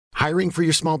Hiring for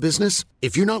your small business?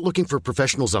 If you're not looking for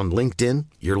professionals on LinkedIn,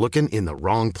 you're looking in the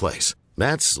wrong place.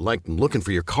 That's like looking for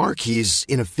your car keys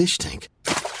in a fish tank.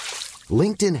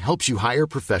 LinkedIn helps you hire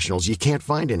professionals you can't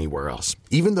find anywhere else,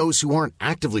 even those who aren't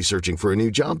actively searching for a new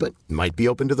job but might be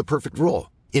open to the perfect role.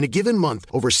 In a given month,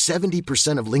 over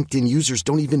 70% of LinkedIn users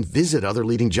don't even visit other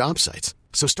leading job sites.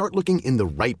 So start looking in the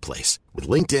right place. With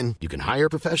LinkedIn, you can hire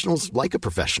professionals like a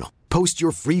professional. Post your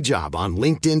free job on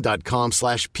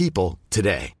linkedin.com/people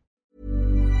today.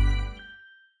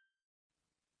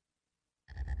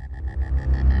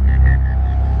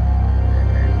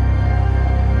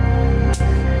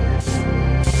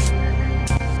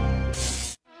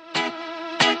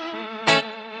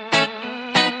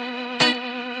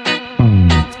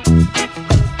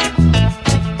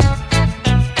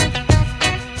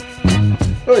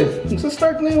 Hoy,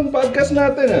 magsa-start na yung podcast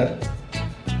natin ah.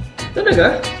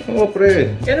 Talaga? Oo,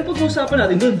 pre. Ano pag-uusapan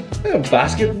natin dun? Ayun,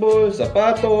 basketball,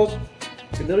 sapatos,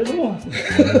 Ganda rin mo.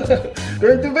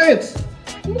 current events.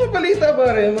 Yung mga balita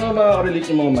pare, yung mga makaka-relate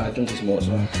yung mga machong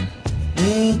chismoso.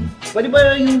 Pwede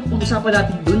ba yung pag-usapan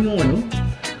natin dun yung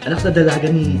anak na dalaga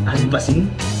ni Alin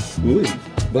Basing? Uy,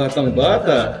 batang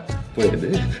bata.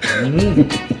 Pwede.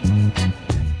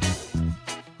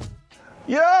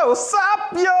 Yo, what's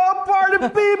up, yo, party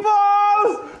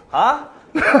people? Ha?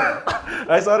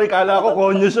 Ay, sorry, kala ko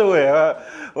konyo show eh.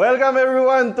 Welcome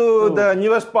everyone to the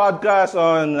newest podcast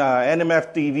on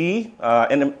NMF TV,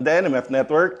 the NMF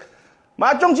Network.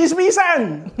 Machong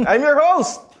Chismisan! I'm your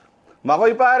host,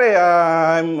 Makoy pare.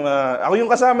 Ako yung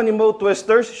kasama ni Mo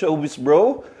Twisters, Showbiz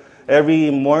Bro.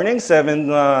 Every morning, 7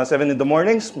 in the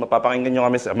mornings, mapapakinggan nyo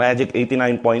kami sa Magic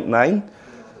 89.9.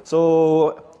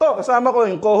 So, kasama ko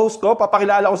yung co-host ko.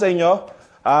 Papakilala ko sa inyo.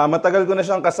 Matagal ko na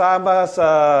siyang kasama sa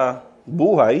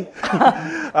buhay.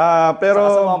 Pero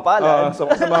Sa kasamang palad. Sa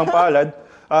kasamang palad.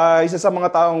 Isa sa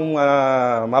mga taong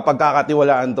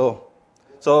mapagkakatiwalaan to.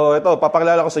 So, ito,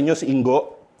 papakilala ko sa inyo si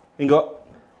Ingo. Ingo,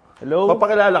 Hello?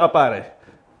 papakilala ka pare.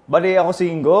 Bali ako si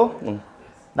Ingo.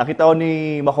 Nakita ko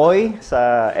ni Makoy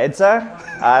sa EDSA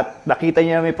at nakita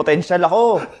niya na may potential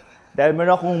ako. Dahil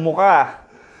meron akong muka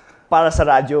para sa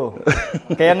radyo.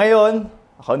 Kaya ngayon,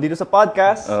 ako dito sa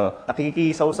podcast,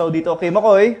 nakikisaw-saw dito kay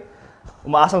Makoy,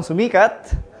 umaasang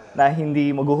sumikat na hindi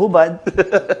maghuhubad.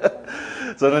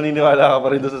 So, naniniwala ka pa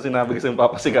rin doon sa sinabi kasi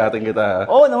papasikatin kita.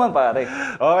 Oo naman pare.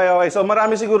 Okay. So,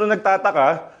 marami siguro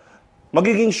nagtataka,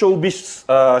 magiging showbiz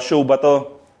show ba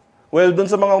to? Well,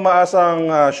 doon sa mga umaasang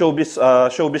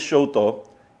showbiz show to,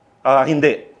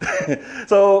 hindi.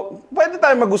 So, pwede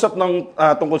tayo mag-usap ng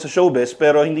tungkol sa showbiz,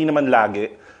 pero hindi naman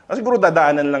lagi. Siguro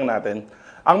dadaanan lang natin.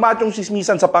 Ang Machong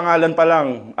Chismisan sa pangalan pa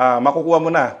lang, makukuha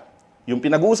mo na. Yung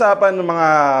pinag-uusapan ng mga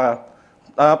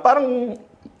parang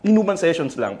inuman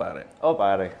sessions lang, pare. Oh,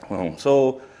 pare.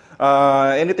 So,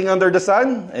 anything under the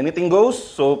sun, anything goes.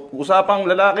 So, usapang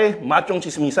lalaki, Machong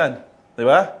Chismisan. Di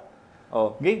ba?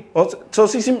 Oh, game. So,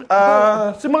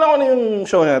 simulan ko na yung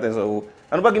show natin. So,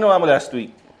 ano ba ginawa mo last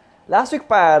week? Last week,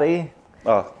 pare.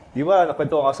 Oh. Di ba,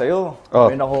 nakwento ko sa'yo. Oh.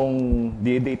 Meron akong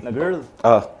date na girl.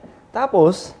 Oh.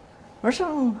 Tapos, meron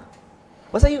siyang...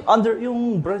 Basta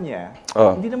yung bra niya,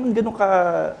 hindi naman ganun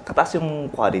kataas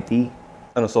yung quality.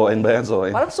 Ano, Soen ba yan?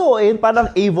 Soen? Parang Soen, parang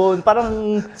Avon,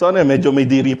 parang... So, ano medyo may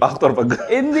dairy factor pag...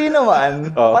 Hindi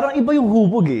naman. Parang iba yung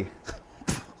hubog eh.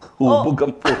 Hubog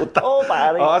ang puta. Oo,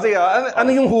 pare. Sige, ano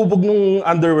yung hubog ng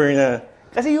underwear niya?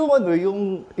 Kasi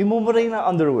yung imumuray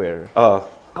na underwear,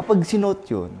 kapag sinuot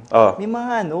yun, may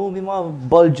mga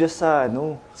bulges sa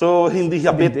So, hindi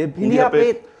hapit? dibdib. Hindi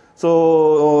hapit.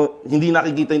 So, hindi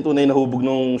nakikita yung tunay na hubog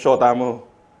ng shota mo?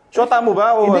 Shota mo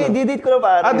ba? O Hindi, didate ko na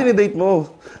pare. dinidate mo.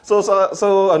 So,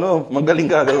 magaling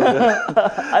ka.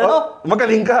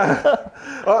 Magaling ka.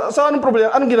 So, anong problema?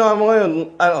 Anong ginawa mo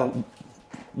ngayon?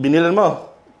 Binilan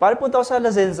mo? Pare, punta ako sa La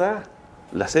Senza.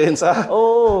 La Senza?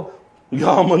 Oo.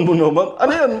 Yaman mo naman.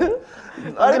 Ano yan?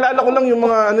 Kilala ko lang yung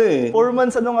mga 4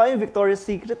 months yung Victoria's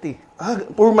Secret eh.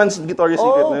 Poor man's Victoria's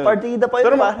Secret na yun. partida pa yun,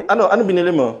 Pero pare. ano binili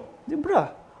mo? Di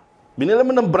bra. Binili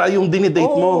mo ng bra yung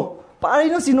dinidate mo. Pare,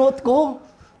 nung sinuot ko.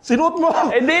 Sinuot mo?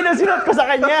 Hindi, nung sinuot ko sa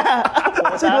kanya.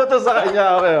 Sinuot mo sa kanya.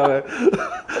 Okay.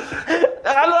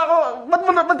 Akala ko, ba't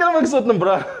ka na magsuot ng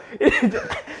bra?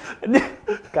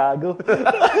 Kago.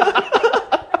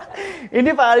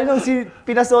 Hindi pare, nung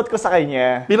pinasuot ko sa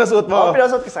kanya. Pinasuot mo? Oo,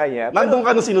 pinasuot ko sa kanya. Nandun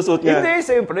ka nung sinusuot niya? Hindi,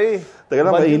 siyempre. Teka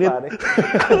lang, Bandi, mainit. pare.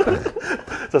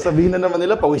 Sasabihin na naman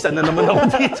nila, pawisan na naman ako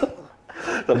dito.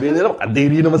 Sabihin nila,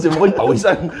 kadiri naman si Makoy,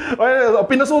 pawisan. Okay,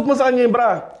 pinasuot mo sa kanya yung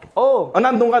bra? Oo.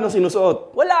 Nandun ka nung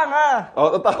sinusuot? Wala nga.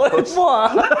 Tapos? Ulit mo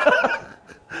ah.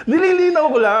 Nililinaw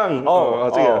ko lang.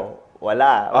 Sige.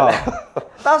 Wala.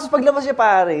 Tapos paglabas niya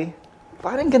pare,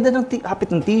 Parang ganda ng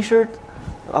hapit ng t-shirt,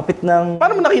 hapit ng...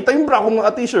 Paano mo nakita yung bra kung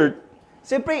naka-t-shirt?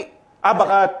 Siyempre,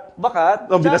 Bakat. bakat.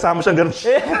 Oh, binasama siyang gano'n.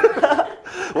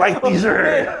 White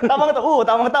t-shirt.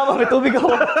 Tama. May tubig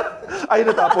ako. Ay,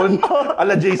 natapon.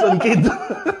 Ala Jason Kidd.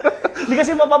 Hindi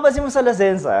kasi mapapansin mo sa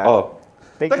Lasenza. Oh.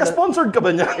 Teka, Taga-sponsored ka ba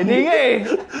niya? Hindi nga eh.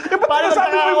 ba't Paano sinasabi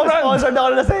mo yung ako brand? sponsored ako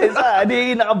ng Lasenza? Hindi,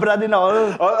 naka-brand din ako.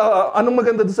 Anong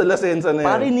maganda doon sa Lasenza na yan?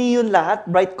 Pare neon lahat,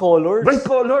 bright colors. Bright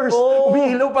colors. Oo.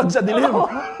 Umiilaw pag sa dilim.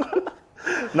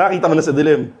 Nakita mo na sa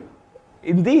dilim.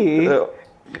 Hindi eh.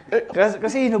 Eh,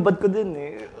 Kasi hinubad ko din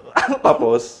eh.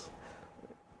 Tapos,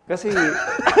 Kasi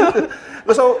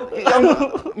so,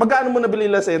 magkano mo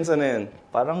nabili Lasenza na yan?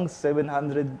 parang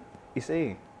 700 isa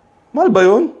eh. Mahal ba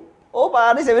yun? Oh,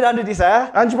 pare, 700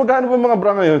 isa? Ange, magkano pa mga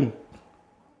bra ngayon?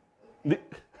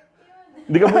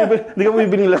 Di ka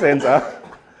bumibili ng Lasenza?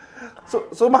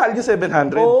 So mahal yung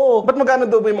 700? Oo. Ba't magkano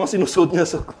daw ba yung mga sinusuot niya?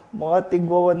 So, Mga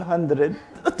tigwa 100,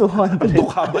 200.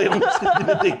 dukha ba yung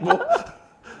tinitake mo?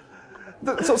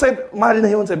 So, mahal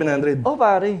na yun, 700. Oh,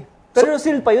 pare. Pero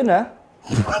seal pa yun, ha?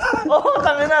 Oh,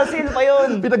 tangina, seal pa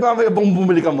yun. Pinagmamayabang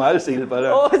bumili ka mahal, sale pala.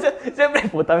 Oh, siyempre,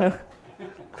 putang.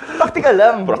 Practical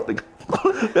lang. Practical.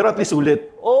 Pero at least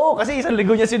sulit. Oo, kasi isang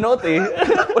linggo niya sinuot eh.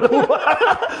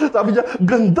 Sabi niya,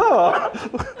 ganda.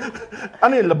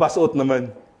 Ano yun, labas-suot naman?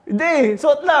 Hindi,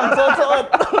 suot lang, suot.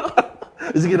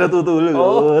 Sige, natutulog.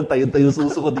 Oo. Tayo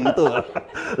suso ko dito.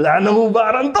 Wala na mo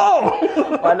baran to.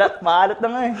 Maalat na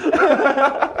nga eh.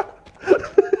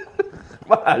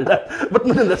 Maalat? Ba't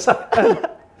mo nalasahan?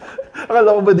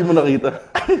 Akala ko ba di mo nakita?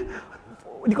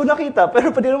 Hindi ko nakita, pero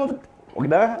pwede naman... Huwag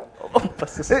na. Oh,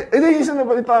 pastos. Hindi, isa na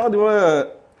balita ako, di ba?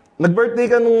 Nag-birthday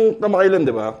ka nung kamakailan,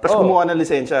 di ba? Tapos Oo. kumuha ng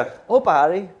lisensya. Oh,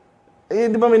 pare.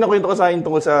 Di ba may nakwento ka sa akin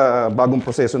tungkol sa bagong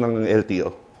proseso ng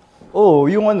LTO? Oh,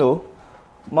 yung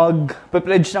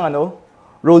mag-pledge ng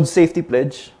road safety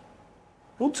pledge.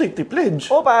 Road safety pledge.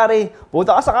 Oh, pare.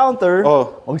 Punta ka sa counter,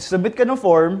 Oh. mag-submit ka ng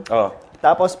form, Oh.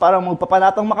 tapos parang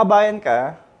magpapanatang makabayan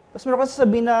ka, tapos meron ka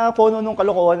sasabihin na puno nung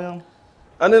kalokohan.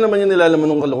 Ano naman yung nilalaman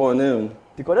ng kalokohan na yun?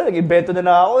 Hindi ko alam, nag-invento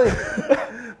na ako eh.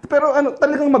 Pero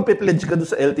talagang magpe-pledge ka doon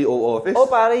sa LTO office? Oh,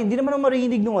 pare, hindi naman ako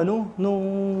marinig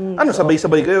nung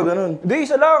Sabay-sabay kayo, ganun? Hindi,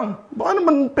 isa lang. Baka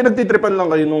naman pinagtitripan lang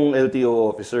kayo nung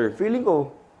LTO officer. Feeling ko.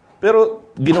 Pero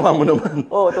ginawa mo naman.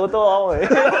 Oh, totoo ako eh.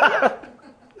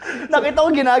 Nakita ko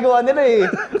ginagawa nila eh.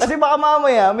 Kasi baka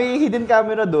mamaya may hidden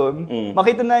camera doon.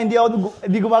 Makita na hindi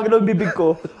gumagalaw ang bibig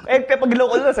ko. Pag ilaw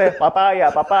ko na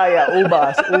papaya,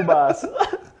 ubas.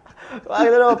 Bakit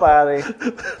na pare?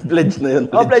 Pledge na yun.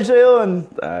 Oh, pledge na yun.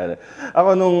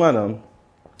 Ako nung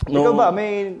Ikaw ba,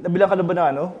 may nabilang ka na ba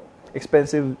na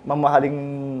expensive, mamahaling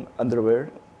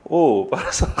underwear? Oo, para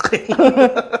sa akin.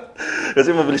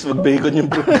 Kasi mabilis mag-bacon yung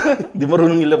brand. Hindi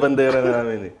marunong yung labandera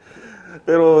namin eh.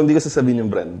 Pero hindi ko sasabihin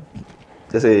yung brand.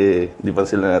 Kasi di pa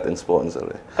sila natin sponsor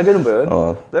eh. Ganun ba yun?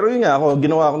 Oo. Pero yun nga,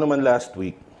 ginawa ko naman last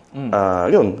week.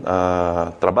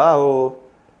 Trabaho,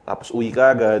 tapos uwi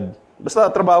ka agad. Basta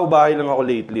trabaho bahay lang ako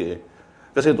lately eh.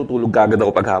 Kasi tutulog kagad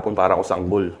ako paghapon para ako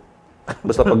sanggol.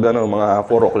 Basta pag mga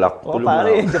 4 o'clock, tulog na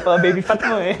Pare, ako. dyan pa baby fat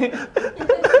mo eh.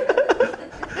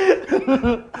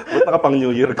 Ba't nakapang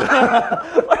New Year ka?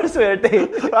 Para swerte.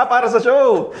 Para sa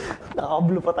show!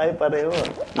 Nakakablo pa tayo pareho.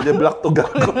 Hindi, black to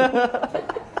gago.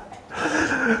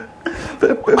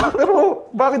 pero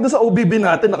bakit doon sa OBB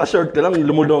natin, naka-short ka lang,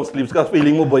 lumulong sleeves ka,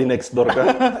 feeling mo boy next door ka?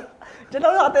 Diyan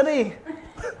ako nakatira eh.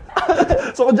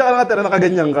 So kung diyan ka nakatira,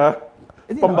 nakaganyan ka?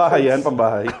 Pambahay yan,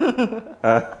 pambahay.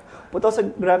 Ha? Punta ako sa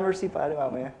Gramercy pare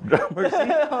mamaya. Gramercy?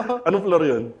 Anong floor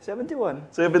yun?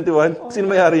 71. 71? Sino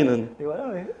may-ari nun? Hindi ko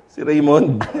alam eh. Si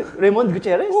Raymond. Raymond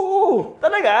Gutierrez? Oo.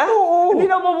 Talaga? Oo.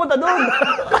 Hindi na ako pupunta doon.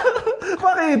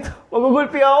 Bakit?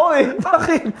 Magugulpi ako eh.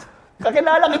 Bakit?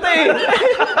 Kakilala kita eh.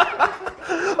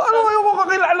 Ano kayo kung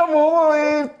kakilala mo?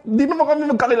 Di naman kami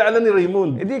magkakilala ni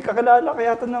Raymond. Hindi, kakilala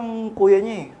kaya ito ng kuya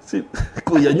niya eh. Si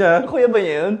kuya niya. Kuya ba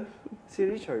niya yun? Si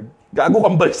Richard. Gago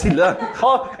kambal sila.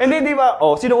 Oh, hindi, di ba?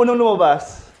 Oh, sino unang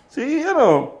lumabas? Si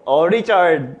Oh,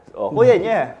 Richard. Oh, kuya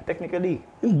niya, technically.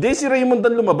 Hindi, si Raymond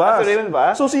ang lumabas. Si Raymond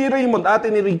ba? So si Raymond,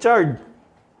 ate ni Richard.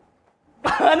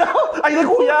 Ano? Ay, ni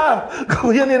kuya!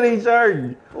 Kuya ni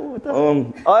Richard. Puta.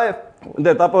 Ay,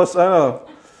 hindi, tapos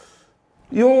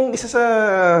yung isa sa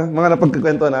mga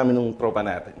napagkikwentuhan namin ng tropa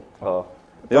natin. Oh.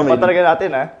 Yung may- Patalaga natin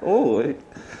ha. Oo, eh.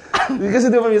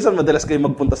 Kasi di ba minsan madalas kayo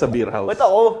magpunta sa beer house? Ba't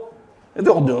ako? Hindi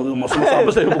ako mas masama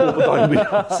sa'yo pupunta kayo beer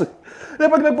house. Hindi,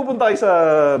 pag nagpupunta kayo sa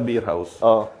beer house,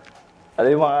 Oh. Ano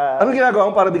yung mga... anong ginagawa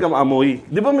mo para di ka maamoy?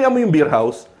 Di ba may amoy yung beer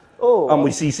house? Oh.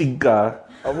 Amoy sisig ka.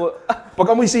 Abo... Pag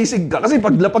amoy sisig ka, kasi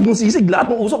pag lapag ng sisig,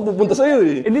 lahat ng usok pupunta sa'yo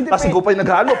eh. Hindi, Tapos ikaw pa'y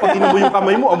naghalo, pag inumoy yung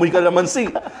kamay mo, amoy kalamansi.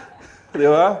 Di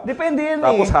ba? Depende yan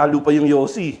Tapos halo pa yung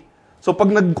Yossi. So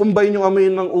pag nag-combine yung amoy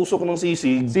ng usok ng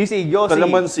sisig, Sisig,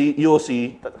 Yossi.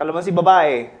 Yossi, Kalamansi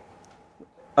babae.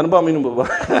 ano ba amoy ng baba?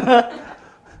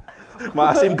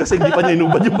 Maasim kasi hindi pa niya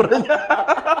inubad yung bra niya.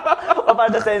 O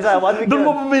para sensa, 1 week Doon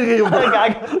mo pumili yung bra.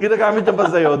 Ginagamit niya pa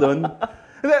sa'yo doon.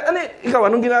 Hindi, ikaw,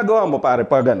 anong ginagawa mo pare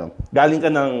pag galing ka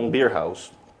ng beer house,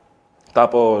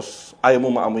 tapos ayaw mo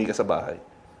maamoy ka sa bahay?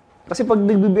 Kasi pag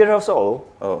nagbe-beer house ako,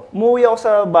 umuwi ako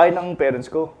sa bahay ng parents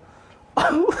ko.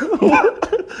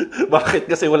 Bakit?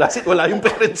 Kasi wala yung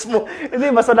parents mo. Hindi,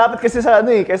 mas malapit kasi sa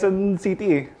Quezon City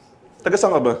eh. Taga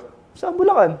saan ka ba? Sa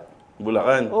Bulacan.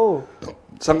 Bulacan? Oo.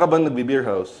 Saan ka ba nagbe-beer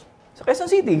house? Sa Quezon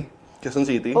City. Quezon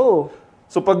City? Oo.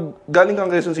 So pag galing kang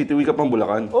Quezon City, uwi ka pang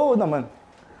Bulacan? Oo naman.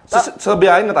 Sa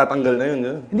biyahe, natatanggal na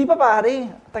yun. Hindi pa pare,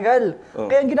 tagal.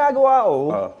 Kaya ang ginagawa ko,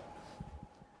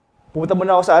 pumunta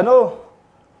muna ako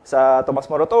sa Tomas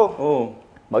Moroto.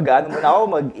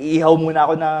 Mag-iihaw muna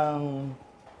ako ng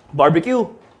barbecue.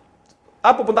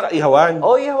 Pupunta ka ihawan?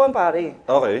 Oo, ihawan pare.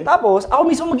 Okay. Tapos, ako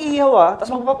mismo mag-iihaw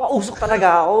tapos magpapausok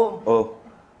talaga ako.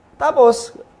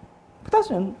 Tapos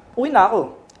yun, uwi na ako.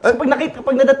 So,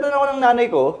 pag nadatnan ako ng nanay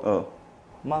ko,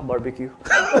 Ma, barbecue.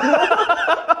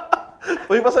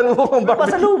 Uy, pasalubong ang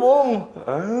barbecue. Pasalubong.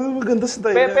 Maganda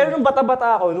style. Pero nung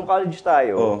bata-bata ako, nung college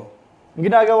tayo, yung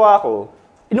ginagawa ko,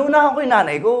 inuunahan ko yung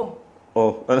nanay ko.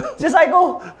 Sinasabi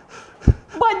ko,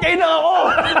 ba't kayo na ako?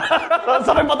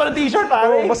 Sakay pa ito ng t-shirt,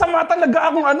 pare. Masama talaga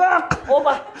akong anak.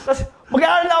 Tapos,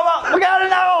 mag-aaral na ako. Mag-aaral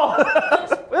na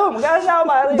ako,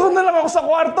 pare. Doon na lang ako sa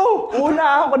kwarto.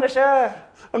 Unahan ko na siya.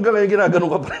 Hanggang ngayon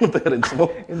ginaganon ka pa rin ng parents mo.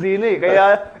 Hindi na Kaya,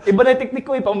 iba na yung technique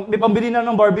ko May pambili na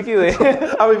ng barbecue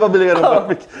May pabili ka ng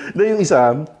barbecue. Dahil yung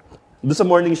isa, doon sa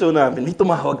morning show namin, may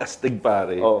tumawag astig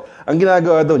pare. Ang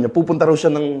ginagawa daw niya, pupunta raw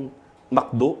siya ng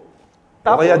McDo.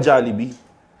 O kaya Jollibee.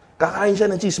 Kakain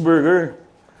siya ng cheeseburger.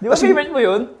 Di ba favorite mo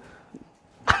yun?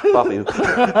 Fuck you.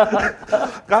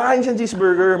 Kakain siya ng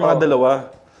cheeseburger, mga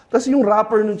dalawa. Tapos yung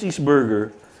wrapper ng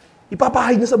cheeseburger,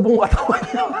 ipapahid na sa buong katawan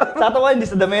niya. Tatawa, hindi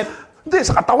sa damit. Hindi,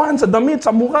 sa katawan, sa damit, sa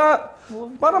mukha.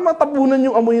 Para matapunan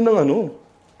yung amoy ng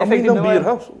amoy ng beer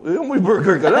house. Amoy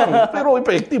burger ka lang. Pero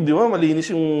effective, di ba?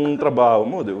 Malinis yung trabaho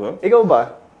mo, di ba? Ikaw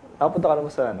ba? Nakapunta ka naman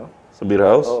sa Sa beer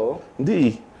house? Oo.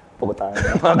 Hindi.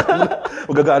 Pagutahan.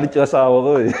 Magagalit yung asawa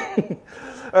ko eh.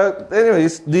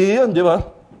 Anyways, di ba?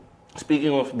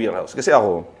 Speaking of beer house, kasi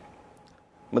ako,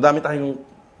 madami tayong,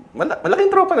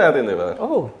 malaking tropa natin, di ba?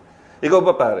 Oo. Ikaw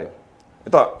ba pare?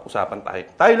 Ito, usapan tayo.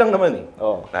 Tayo lang naman eh.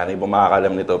 Nanay ba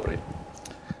makakalam nito, pre?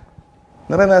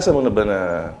 Naranasan mo na ba na,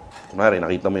 kumari,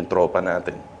 nakita mo yung tropa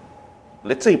natin?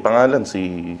 Let's say, pangalan,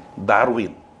 si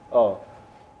Darwin.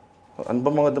 Ano ba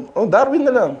mga... Darwin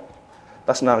na lang.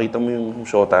 Tapos nakita mo yung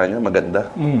shota niya,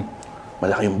 maganda.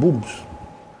 Malaki yung boobs.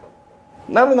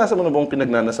 Naranasan mo na bang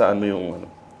pinagnanasaan mo yung...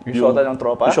 Yung shota ng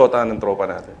tropa? Yung shota ng tropa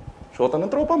natin. Shota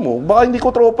ng tropa mo? Baka hindi ko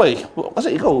tropa eh.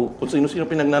 Kasi ikaw, kung sino-sino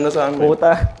pinagnanasaan mo.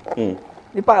 Puta.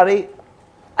 Di pare,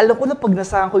 alam ko na pag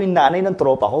nasahan ko yung nanay ng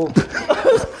tropa ko.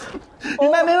 Yung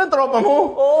nanay ng tropa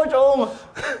mo? Oo, chong.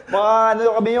 Mga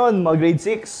kami yun, mga grade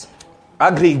 6.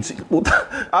 Grade 6. Puta,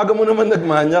 aga mo naman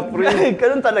nagmanyak, pre.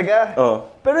 Ganun talaga.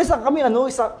 Pero isa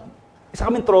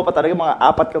kaming tropa talaga, mga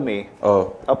 4 kami.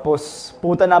 Tapos,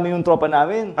 punta namin yung tropa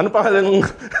namin. Ano pangalan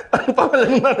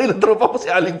ng nanay ng tropa ko? Si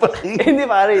Aling Pati? Hindi,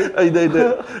 pare. Ay, hindi.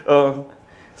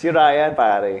 Si Ryan,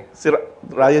 pare. Si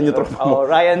Ryan yung tropa mo?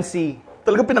 Ryan C.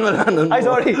 Talaga pinangalanan mo? Ay,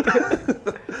 sorry.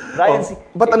 Ryan C.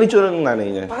 Ba't ano yung tsura ng nanay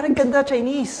niya? Parang ganda,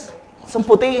 Chinese. Isang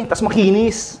puti, tas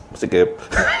makinis. Sikip.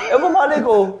 Ewan malay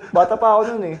ko, bata pa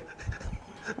ako nun eh.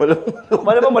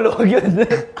 Maluwag yun.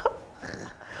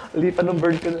 Lipan ng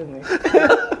bird ko nun eh.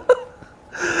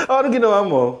 Ano ginawa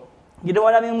mo?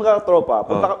 Ginawa namin yung mga tropa.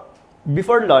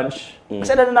 Before lunch, kasi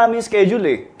alam na namin yung schedule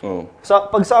eh.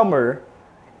 Pag summer,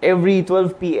 every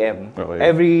 12 p.m.,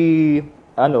 every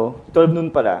 12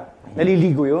 noon pala,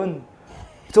 naliligo yun.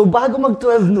 So bago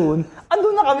mag-12 noon,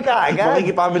 andun na kami kaagad.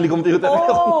 Makikipamily computer.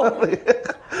 Oo.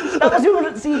 Tapos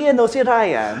si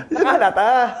Ryan,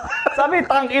 nakalata. Sabi,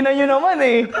 tangina nyo naman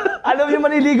eh. Alam nyo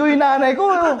maliligo yung nanay ko.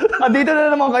 Andito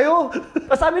na naman kayo.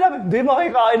 Tapos sabi namin, hindi,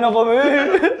 makikain na kami.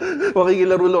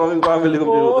 Makikilaro lang kami family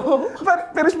computer.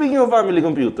 Pero speaking of family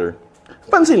computer,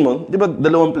 pansin mo, di ba 2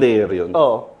 player yun?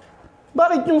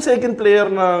 Bakit yung second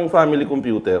player ng family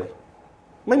computer,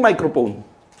 may microphone?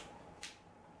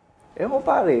 Mo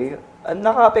pare,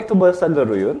 naka-apekto ba sa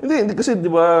laro yun? Hindi kasi di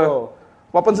ba,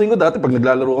 papansin ko dati pag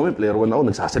naglalaro kami, player 1 ako,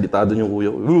 nagsasalita doon yung kuya.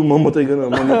 Mamatay ka na.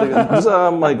 Doon sa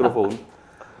microphone.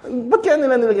 Ba't kaya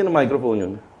nila nilagyan ng microphone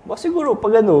yun? Siguro,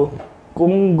 pag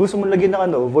Kung gusto mo lagyan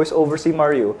ng voice over si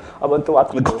Mario, abang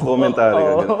tumatakbo. Nagko-commentary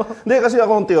ka. Ganun. Hindi, kasi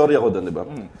ako ang teorya ko doon, di ba?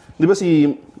 Di ba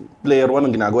si Player 1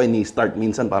 ang ginagawa, ni-start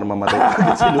minsan para mamatay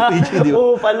si Luigi, di ba?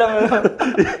 Oo, palang.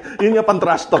 Yun nga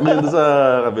pang-trash talk yun doon sa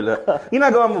kabila.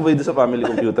 Ginagawa mo ba yun sa family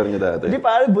computer niyo dati? Hindi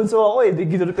pa, bunso ako eh. Di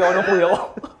ginulpi ako ng kuya ko.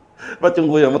 Ba't yung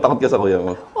kuya mo? Takot ka sa kuya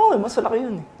mo? Oo, mas malaki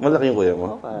yun eh. Malaki yung kuya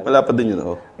mo? Okay. Wala pa din yun,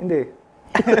 oh. Hindi.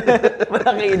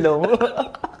 Malaki ilong.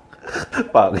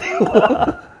 Paki.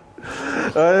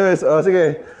 Anyways,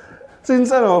 sige. Since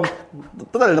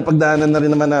total, napagdaanan na rin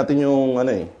naman natin yung,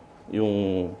 yung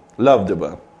love, di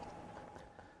ba?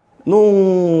 Nung...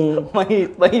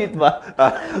 Mainit ba?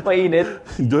 Mainit?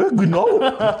 Hindi, ginaw.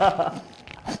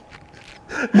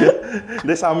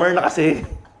 Hindi, summer na kasi.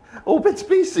 Open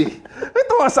space eh.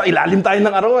 Ito nga, sa ilalim tayo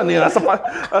ng arawan eh.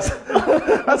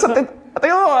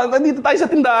 Nandito tayo sa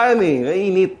tindahan eh.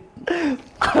 Mainit.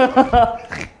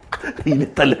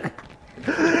 Init talaga.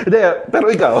 Hindi,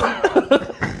 pero ikaw,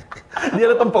 hindi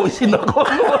na itong pawisin ako.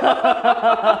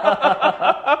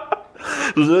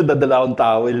 Susunod, dadala akong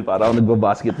towel para ako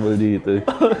nagbabasketball dito.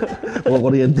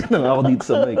 Kukuryente na nga ako dito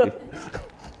sa mic eh.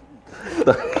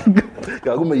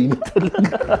 Gago, mainit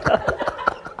talaga.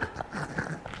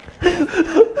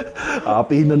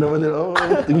 Happy na naman nila. Oh,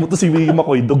 tingin mo to si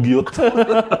Makoy, dugyot.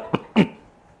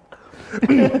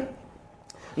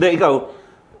 Hindi, ikaw.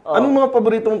 Anong mga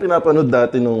paborito mong pinapanood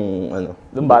dati nung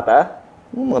Nung bata?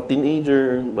 Nung mga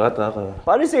teenager, bata ka.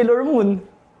 Pare Sailor Moon.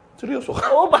 Seryoso ka?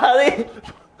 Oo, pare.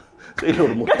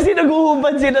 Sailor Moon. Kasi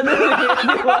nag-uubad sila doon eh.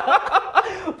 Di ba?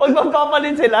 Pag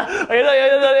magpapalit sila,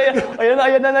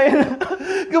 ayun na.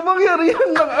 Kapangyarihan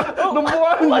ng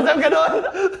buwan. Masal ka doon.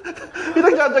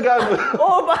 Pinagtsatsagaan mo.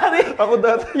 Oo, pare. Ako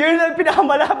dati. Yun ang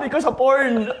pinakamalapit ko sa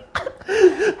porn.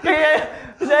 Kaya,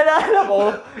 naalala ko,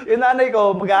 yung nanay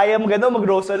ko, mag-aaya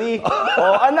mag-grocery.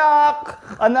 Oh, anak,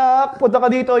 punta ka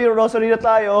dito, yung grocery na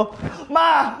tayo.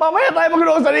 Ma, mamaya tayo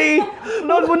mag-grocery.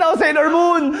 Noon muna ako Sailor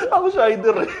Moon. Ako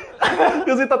Shider eh.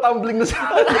 Kasi tatumbling na siya.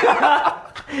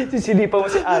 Sisilipa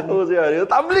mo si Annie. Oo, si Annie.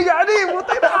 Tumbling, Annie!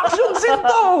 Butay na action scene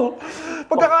to!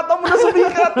 Pagkakataon mo na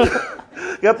sumikat.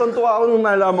 Kaya tuntua ako nung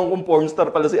nalaman kong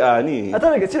pornstar pala si Annie. Ah,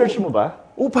 talaga? Sinerch mo ba?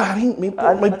 Oo, paring.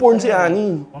 May porn si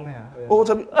Annie. Mamaya. Oo,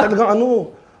 sabi, talagang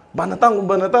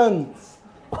banatan.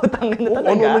 Tangin na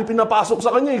talaga. May pinapasok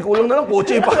sa kanya eh. Kulang na lang,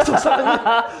 kotse ipasok sa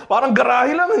kanya. Parang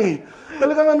garahe lang eh.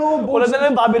 Talagang Wala na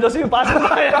lang Babylon yung pasok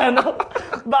tayo,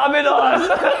 Babylon!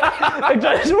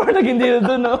 Nag-transfer, naging dito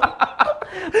doon, no?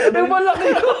 malaki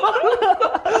ko.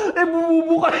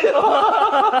 Bumubu kayo.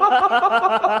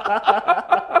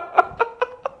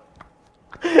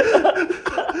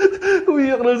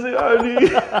 Umiyak na si Annie.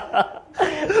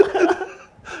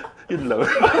 Yun lang.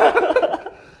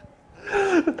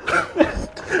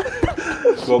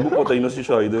 Gago, patay na si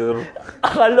Shider.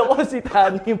 Akala ko si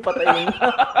Tani yung patayin.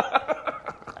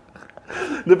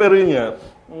 Hindi, pero yun nga,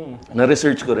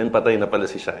 na-research ko rin, patay na pala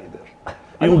si Shider.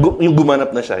 Yung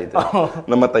gumanap na Shider,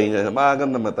 namatay niya. Maagang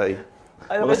namatay.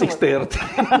 Mga 6:30.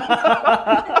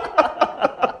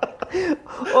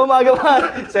 Umaga pa,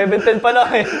 7:10 pa lang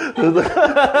eh.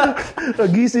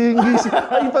 Gising.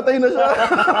 Ay, patay na siya.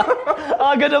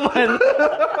 Aga naman.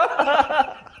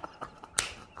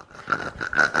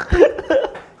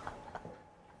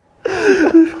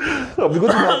 Sabi ko,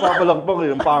 napapalakpak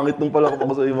eh. Ang pangit nung palakpak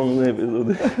ko sa ibang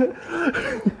episode.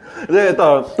 Hindi, ito.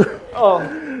 Oh.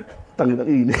 Tangin ng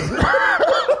init.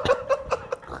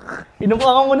 Inupa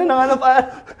ka muna ng pa.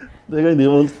 Teka, hindi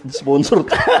mo sponsor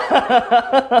ka.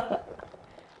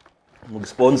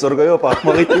 Mag-sponsor kayo para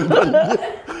makita yung brand.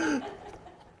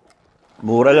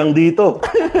 Mura lang dito.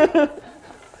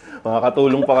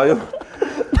 Makakatulong pa kayo.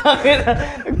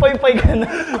 Nagpay-pay ka na.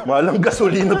 Malang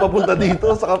gasolina papunta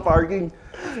dito sa parking.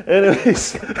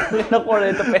 Anyways. Na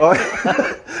 40 pesos. Okay.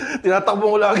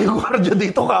 Tinatakbo ko lagi yung gwardiya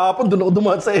dito kahapon. Doon ako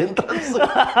dumaan sa entrance.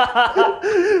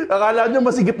 Akala niya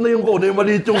masigip na yung kone.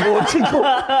 Maliit yung kotse ko.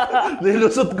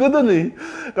 Nilusot ko doon eh.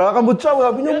 Kakamot siya.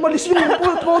 Sabi niya, malis yung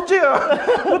kotse ah.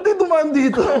 Ba't di dumaan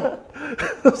dito?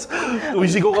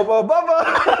 Tuwisigaw ka pa, Baba!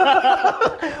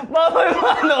 Baba yung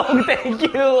manong, thank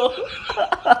you.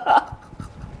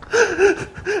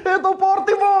 Eto,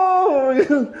 40 mo!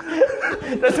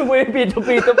 Tapos mo yung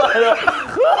pito-pito pa, ano?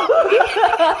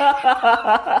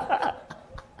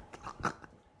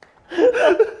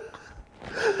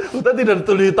 Puta, di na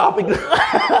tuloy yung topic na.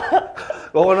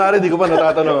 Kung kunwari, di ko pa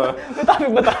natatanong ha. May topic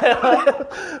ba tayo?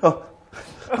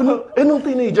 Nung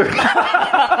teenager.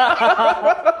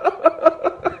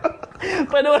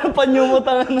 Pwede mo ng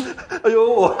panyumutan.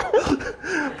 Ayoko.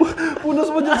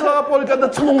 Punas mo dyan sa polka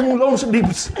dots mong long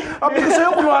sleeves. Sabi ko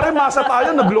sa'yo, kunwari masa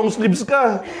tayo, nag-long sleeves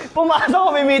ka. Pumasok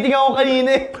ko, may meeting ako kanina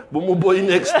eh. Bumuboy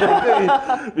next door ka eh.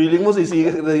 Feeling mo,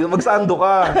 sisigas ka. Magsando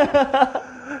ka.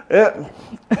 Eh,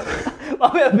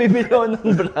 Mamaya bibili ako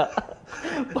ng bra.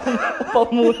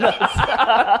 Pamunas.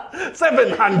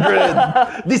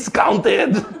 700!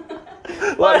 Discounted!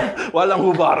 Walang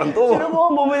hubaran to. Sino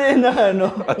mo bumili na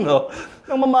Ano?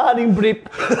 ng mamahaling brief?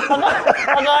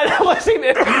 Akala ko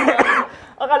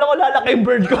akala ko lalaki yung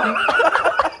bird ko.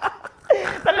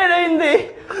 Taka na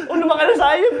hindi. Lumaki na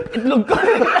sa akin yung itlog ko.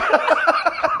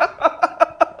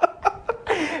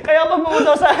 Kaya pag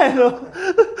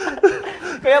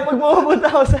pumunta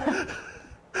ako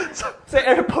sa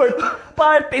airport,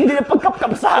 parte hindi na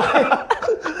pagkapkap sa akin.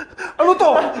 Ano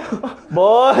to?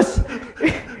 Boss!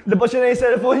 Labas yun na yung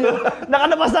cellphone nyo.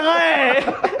 Nakalabas na nga eh!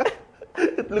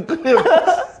 Itlog ko yun.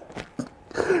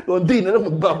 Hindi na lang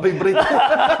magbabibrate.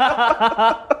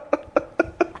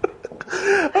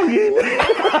 Ang hina.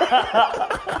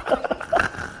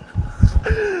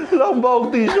 Wala akong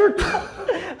bawang t-shirt.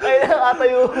 Kaya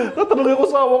nakatayo. Tatanungin ko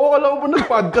sa awa ko, alam mo ba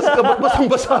nag-podcast ka? Ba't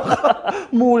basang-basa ka?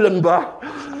 Mulan ba?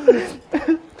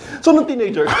 So, nung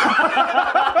teenager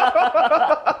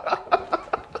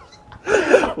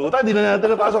puta, di na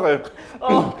natin napasok eh.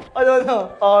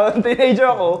 Teenager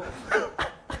ako.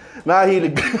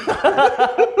 Nakahilig.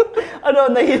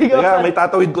 Nahilig ako Kaya sa... may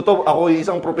tatawid ko to. Ako ay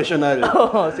isang profesional.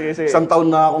 Sige. Isang taon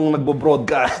na akong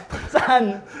nagbo-broadcast.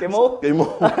 Saan? Kay Mo? Kay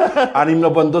mo, 6 na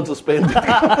buwan doon, suspended.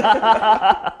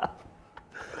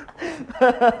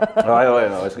 Okay,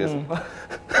 excuse me.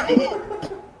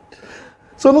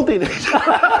 So, nung teenager.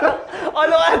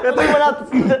 Tuloy mo natin.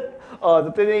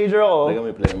 Nung teenager ako. Teka,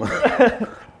 may plema.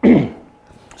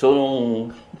 So,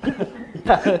 nung...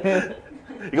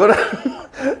 Ikaw na.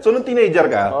 So, nung teenager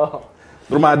ka,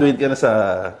 graduate ka na sa...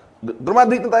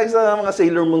 Graduate na tayo sa mga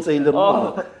Sailor Moon.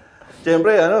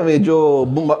 Siyempre, medyo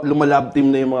lumalab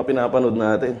team na yung mga pinapanood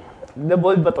natin.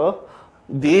 Na-bold ba to?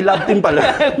 Di, lab team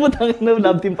pala. Putang na,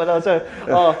 love team pala, sir.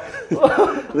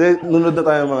 Nunod na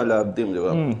tayo mga lab team, di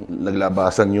ba?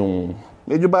 Naglabasan yung...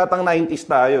 Medyo batang 90s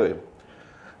tayo eh.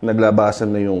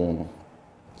 Naglabasan na yung...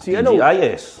 Si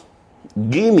TGIS.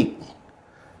 Gimmick.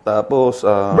 Tapos...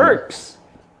 Berks.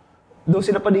 Doon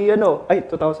sila pa di 2000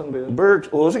 ba yun? Berks.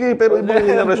 Sige, pero ibang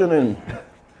generasyon na yun.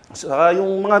 Saka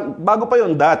yung mga... Bago pa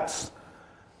yun, Dats.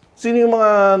 Sino yung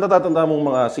mga natatanda mong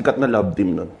mga sikat na love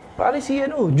team nun? Pare si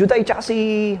Juday tsaka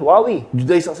si Wawi.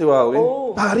 Juday sa si Wawi?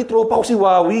 Oo. Pare, tropa ko si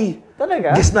Wawi.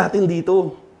 Talaga? Guest natin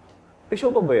dito. May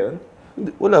show pa ba yun?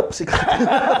 Wala, sikat.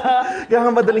 Kaya nga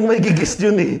madaling may gigist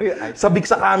yun eh. Sabik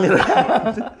sa camera.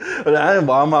 Wala,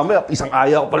 baka mamaya, isang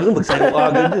aya ko pa rin, magsayo ka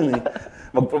agad yun eh.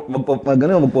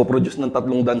 Magpo-produce ng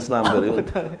 3 dance number yun.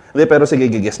 Hindi, pero sige,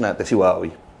 gigest natin si Wawi.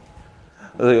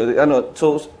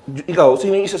 So, ikaw,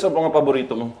 sino yung isa sa mga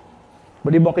paborito mo?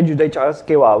 Balibang kay Juday tsaka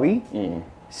kay Wawi?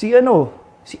 Si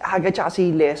Aga tsaka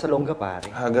si Lea Salonga,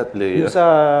 pare. Hagat, Lea. Yung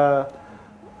sa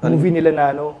movie nila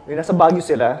na yung nasa Baguio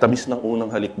sila. Tamis ng unang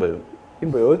halik ba yun?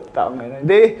 Yun ba yun? Taong na.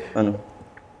 Hindi. Ano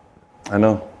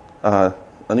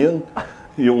yun?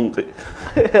 Yung...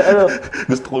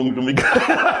 Gusto kong lumiga.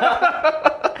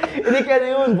 Hindi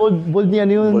kaya yun. Bold niya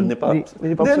yun. Bold ni Pops.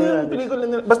 Ni Pops Hindi, yung pelikula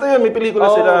nila. Basta yun, may pelikula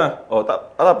sila.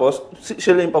 Tapos,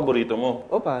 sila yung paborito mo.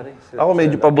 Pare. Ako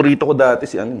medyo paborito ko dati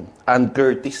si Ann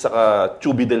Curtis saka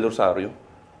Chubby Del Rosario.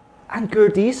 Ann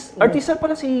Curtis? Artista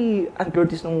pala si Ann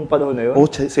Curtis nung panahon na yun?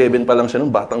 7 pa lang siya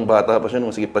nun. Batang-bata pa siya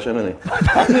nun. Masigit pa siya nun eh.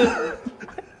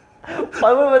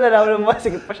 Paano mo ba nalaman na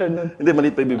masigit pa siya nun? Hindi,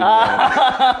 maliit pa yung bibig niya.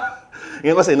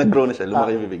 Ngayon kasi nag-grow na siya.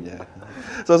 Lumaki yung bibig niya.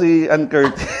 So si Ann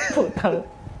Curtis.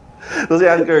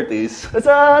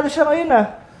 Nasa siya ngayon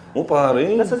Pare.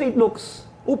 Nasa St. Luke's.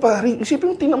 Pare.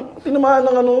 Isipin mo, tinamaan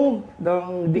ng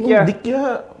Ng Dikya.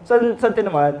 Dikya. Saan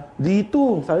tinamaan?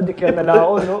 Dito. Sana Dikya na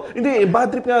lao, no? Hindi, bad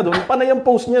trip nga doon. Panay ang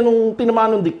post niya nung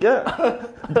tinamaan ng Dikya.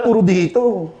 Puro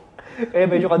dito. Kaya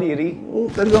medyo kadiri.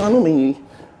 Talagang may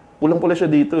pulang-pula siya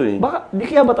dito eh. Baka,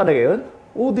 Dikya ba talaga yun?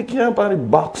 Dikya, pare.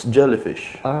 Box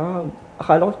jellyfish.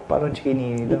 Akala ko parang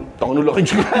chikinini lang. Tango laki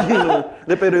chikinini.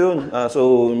 Hindi, pero yun.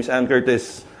 So, Miss Ann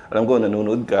Curtis, alam ko,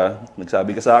 nanonood ka.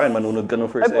 Nagsabi ka sa akin, manonood ka ng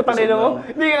first episode. Ay, putang ina mo?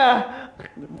 Hindi nga.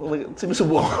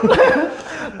 Sinusubukan ko.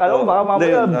 Kala ko baka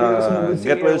mamaya.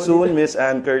 Get well soon, Miss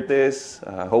Ann Curtis.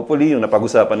 Hopefully, yung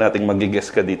napag-usapan nating mag-guest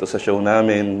ka dito sa show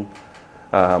namin.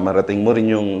 Marating mo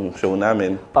rin yung show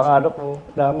namin. Pangarap mo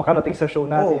na makarating sa show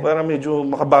natin. Para medyo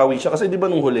makabawi siya. Kasi di ba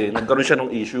nung huli, nagkaroon siya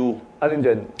ng issue. Alin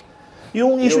dyan?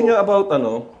 Yung issue niya about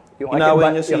yung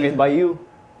inaway niya si... I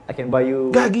can buy you.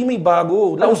 Gagi, may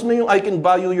bago. Laos na yung I can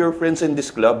buy you your friends in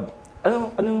this club.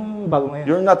 Anong bago ngayon?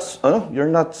 You're not social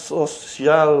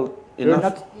You're enough.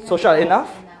 not social enough?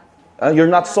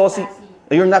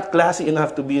 You're not classy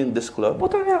enough to be in this club.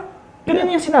 Puto nga.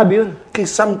 Ganun yung sinabi yun. Kay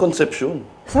Sam Concepcion.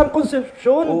 Sam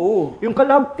Concepcion. Oo. Yung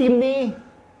collab team ni...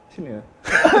 Sino yun?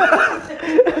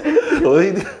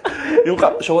 Oy, yung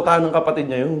shota ng kapatid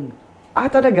niya yun.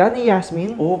 Talaga? Ni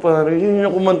Yasmin? Oo, pare. Yun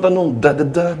yung kumanta nung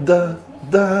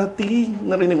dati.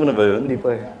 Narinig mo na ba yun? Hindi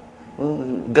pa eh.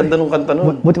 Ganda nung kanta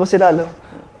nun. Buti pa sila, alam.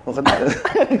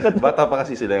 Bata pa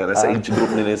kasi sila. Sa age group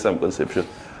nila yung Sam Concepcion.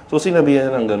 So, sinabihan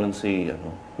ng ganun si,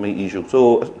 may issue.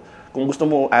 So, kung gusto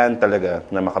mo, talaga,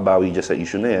 na makabawi dyan sa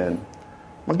issue na yan,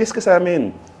 mag-guess ka sa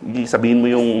amin. Sabihin mo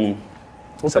yung...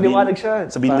 Paliwanag siya.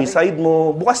 Sabihin mo yung side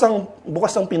mo. Bukas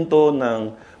ang pinto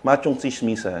ng machong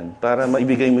chismisan para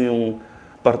maibigay mo yung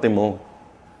parte mo.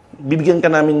 Bibigyan ka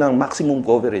namin ng maximum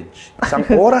coverage. Isang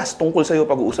oras tungkol sa'yo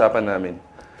pag-uusapan namin.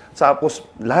 Tapos,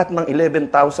 lahat ng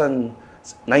 11,900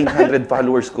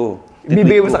 followers ko.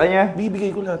 Ibibigay mo sa kanya? Bibigay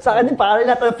ko lahat. Sa akin din, para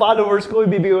lahat ng followers ko,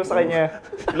 ibibigay mo sa kanya.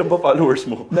 Ilan ba followers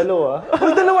mo? 2.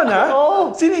 Uy, 2 na?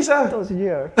 Oo. Sino isa? Ito, si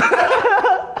JR.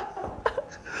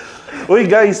 Uy,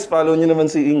 guys, follow nyo naman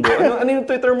si Ingo. Ano yung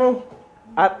Twitter mo?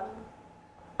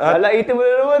 Lalaitin mo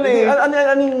na naman eh.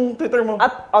 Ano yung Twitter mo?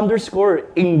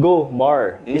 @_Ingo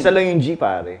Mar. Isa lang yung G,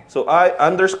 pare. So,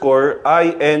 _INGO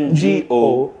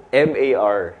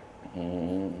MAR.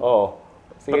 Oo.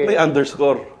 Ba't may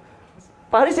underscore?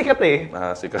 Pare sikat eh.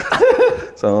 Sikat.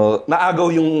 So,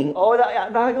 naagaw yung... Oo,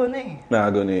 nakagaw na eh.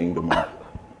 Naagaw na yung gumawa.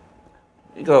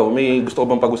 Ikaw, may gusto ko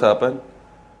bang pag-usapan?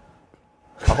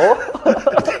 Ako?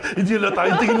 Hindi lang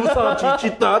tayo tingin mo sa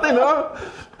cheat natin, ha?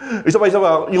 Isa pa.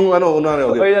 Yung okay.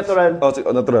 Okay, natural.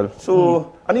 Natural. So,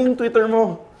 ano yung Twitter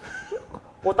mo?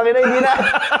 Putang ina, hindi na.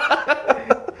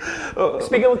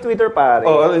 Speaking of Twitter, pare.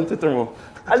 Ano yung Twitter mo?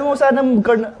 Alam mo, sana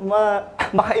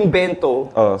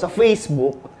maka-invento sa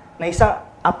Facebook na isang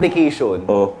application.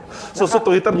 So, sa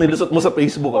Twitter, nilusot mo sa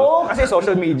Facebook, ha? Oo, kasi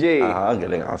social media eh. Ang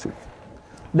galing kasi.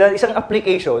 Dahil isang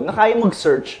application na kaya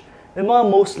mag-search ng mga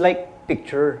most liked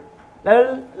picture.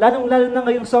 Lalo na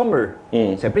ngayong summer.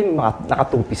 Siyempre,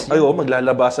 nakatupis yun.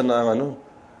 Maglalabasan na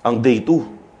ang Day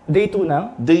 2. Day 2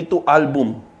 na? Day 2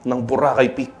 album ng Boracay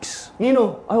Pics.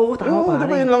 Nino? Tama pare.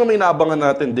 Diba yun lang may naabangan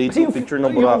natin, Day 2 picture ng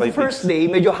Boracay Pics. Yung first day,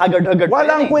 medyo haggard-haggard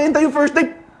Walang kwenta yung first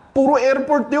day. Puro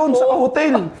airport yun, sa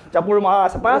hotel. Tsaka puro mga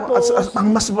sapatos.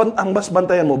 Ang mas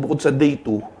bantayan mo, bukod sa Day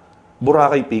 2,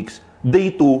 Boracay Pics,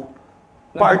 Day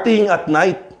 2, partying at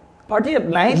night. Party at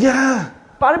night? Yeah!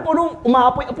 Parang puro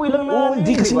umaapoy-apoy lang na.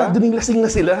 Hindi kasi doon lasing na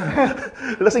sila.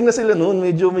 Lasing na sila noon.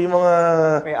 Medyo may mga...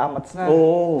 May amats na.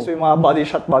 Oo. So yung mga body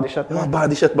shot na.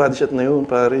 Body shot na yun,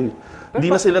 pare. Hindi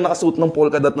na sila nakasuot ng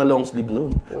polka dot na long sleeve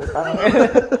noon.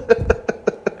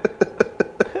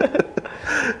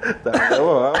 Tama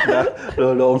mo, ha?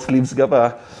 Long sleeves ka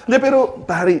pa. Hindi, pero,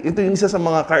 pare, ito yung isa sa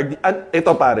mga ito,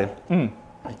 pare.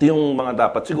 Ito yung mga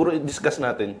dapat. Siguro i-discuss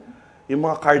natin. Yung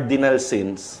mga cardinal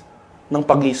sins ng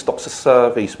pag-i-stalk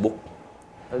sa Facebook.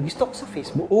 Pag-i-stalk sa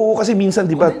Facebook? Oo, kasi minsan,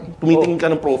 di ba, tumitingin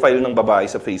ka ng profile ng babae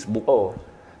sa Facebook. Oo.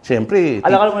 Siyempre.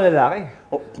 Alakal mo lalaki?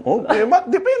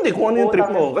 Depende kung ano yung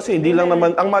trip mo. Kasi hindi lang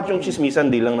naman, ang machong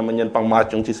chismisan, hindi lang naman yan pang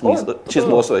machong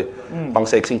chismoso eh. Pang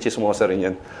sexing chismosa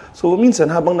rin yan. So, minsan,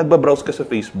 habang nagbabrowse ka sa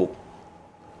Facebook,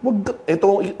 wag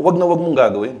na wag mong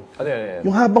gagawin.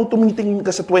 Yung habang tumitingin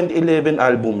ka sa 2011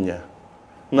 album niya,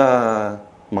 na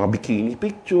mga bikini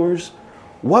pictures,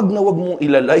 wag na wag mong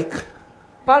ilalike.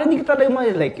 Parang hindi ka talaga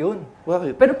ma-like yun.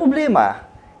 Bakit? Pero problema,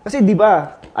 kasi di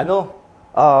ba,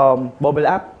 bubble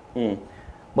app,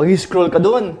 mag-scroll ka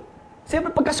doon. Siyempre,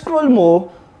 pagka-scroll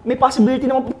mo, may possibility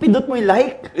na mapapindot mo yung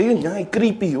like. Yun nga,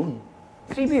 creepy yun.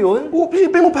 Creepy yun? Oo,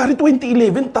 isipin mo pare,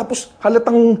 2011, tapos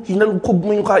halatang hinalugkog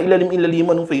mo yung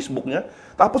kailalim-ilaliman ng Facebook niya,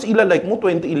 tapos ilalike mo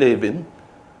 2011.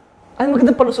 Ano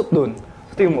magandang palusot doon?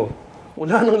 Sa tingin mo?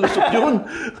 Wala nang lusot yun.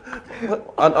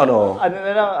 Ano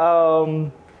na lang,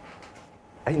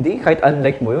 hindi, kahit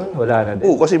unlike mo yun, wala na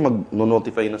din. Oo, kasi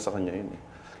mag-notify na sa kanya yun.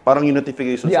 Parang yung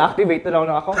notification. Deactivate na lang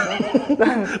ng account, no?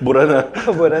 Bura na.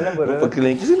 Bura na.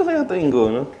 Pag-claim, sino kaya ito Ingo,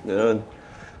 no? Ganun.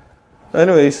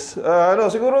 Anyways,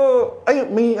 siguro,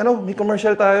 may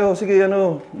commercial tayo. Sige,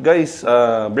 guys,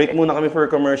 break muna kami for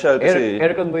commercial kasi...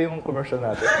 Aircon ba yung commercial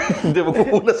natin? Hindi,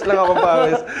 magpupunas lang ako,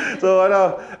 pawis. So,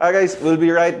 guys, we'll be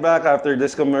right back after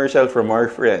this commercial from our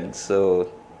friends. So,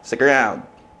 stick around.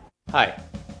 Hi.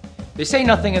 They say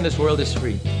nothing in this world is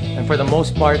free, and for the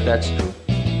most part, that's true.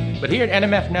 But here at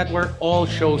NMF Network, all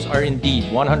shows are indeed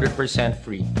 100%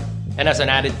 free. And as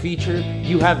an added feature,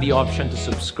 you have the option to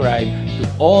subscribe to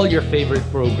all your favorite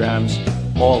programs,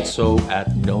 also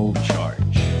at no charge.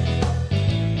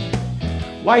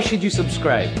 Why should you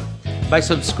subscribe? By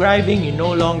subscribing, you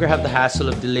no longer have the hassle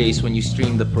of delays when you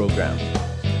stream the program.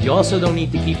 You also don't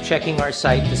need to keep checking our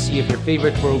site to see if your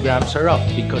favorite programs are up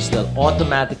because they'll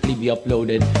automatically be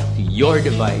uploaded to your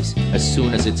device as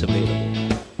soon as it's available.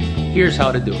 Here's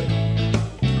how to do it.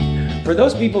 For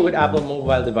those people with Apple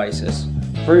mobile devices,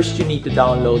 first you need to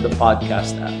download the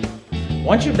podcast app.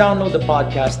 Once you download the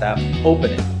podcast app,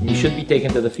 open it, and you should be taken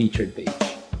to the featured page.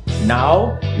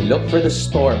 Now, you look for the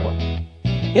store button.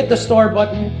 Hit the store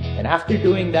button, and after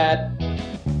doing that,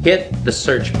 hit the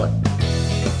search button.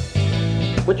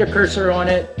 Put your cursor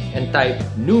on it and type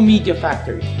New Media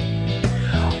Factory.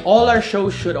 All our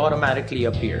shows should automatically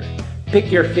appear.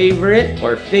 Pick your favorite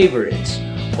or favorites,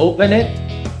 open it,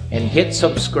 and hit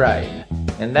subscribe.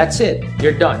 And that's it.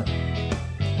 You're done.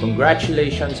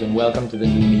 Congratulations and welcome to the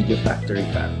New Media Factory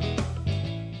family.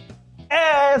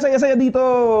 Saya-saya dito!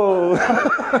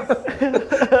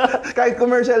 Kahit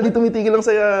commercial, di tumitigil ang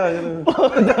saya.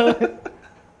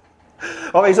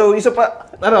 Okay, so isa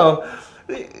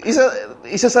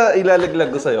sa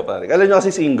ilalaglag ko sa'yo, pare. Alam nyo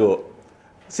kasi si Ingo,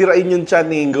 sirain yung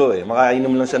chan ni Ingo eh.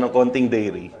 Makainom lang siya ng konting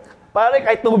dairy. Pare,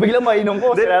 kahit tubig lang mainom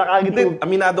ko, sila nakakagitid.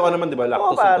 Aminado ka naman, di ba?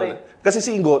 Lactose intolerant. Kasi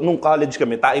si Ingo, nung college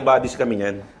kami, tae buddies kami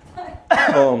yan.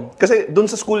 Kasi doon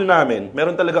sa school namin,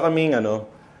 meron talaga kaming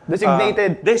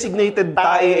designated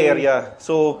tae area.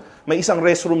 So, may isang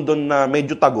restroom doon na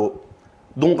medyo tago.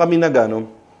 Doon kami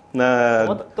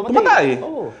tumatay.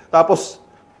 Oh. Tapos,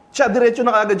 siya, diretso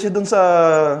na kaagad siya dun sa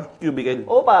cubicle.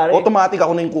 Oo, pare. Automatic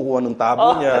ako na yung kukuha ng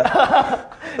tabo niya.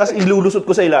 Tapos ilulusot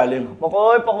ko sa ilalim.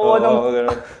 Makoy, pakuha ng...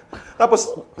 Tapos,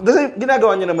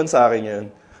 ginagawa niya naman sa akin yan.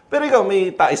 Pero ikaw,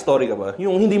 may tae story ka ba?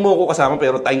 Yung hindi mo ako kasama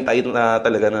pero tayong-tayo na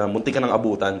talaga na muntik ka ng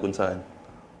abutan kung saan.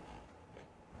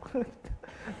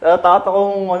 Takot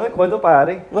akong kwento,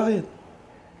 pare. Bakit?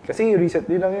 Kasi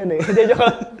recently lang yun eh. Hindi, joke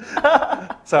lang.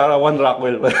 Sa One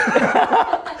Rockwell pa.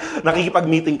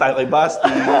 Nakikipag-meeting tayo kay Basti.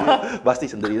 Basti,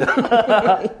 sandali lang.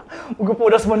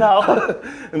 Magpupunas mo na ako.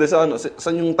 Hindi,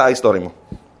 saan yung tae story mo?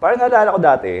 Parang naalala ko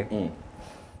dati,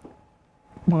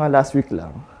 mga last week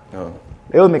lang. Oh.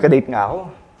 Ayun, may kadate nga ako.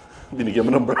 Binigyan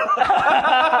mo ng bra.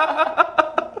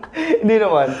 Hindi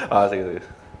naman. Sige.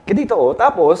 Kadate ako,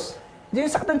 tapos, hindi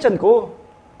yung saktan tiyan ko.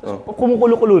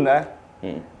 Kumukulo-kulo na.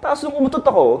 Tapos nung umutot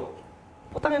ako,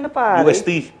 putangin na pare.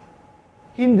 UST.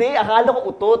 Hindi, akala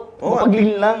ko utot.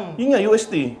 Mapagling lang. Yun nga,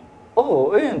 UST.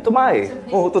 Oo, ayun, tumae.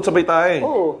 Utot sabay tayo.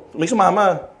 Oo. May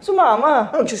sumama.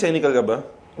 Nagsisenical ka ba?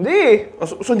 Hindi.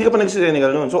 So hindi ka pa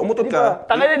nagsisenical noon. So umutot ka.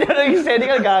 Tangin na di ako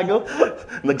nagsisenical, gago.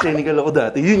 Nagsenical ako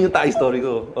dati. Yun yung tae story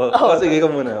ko. Sige ka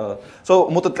muna. So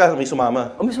umutot ka, may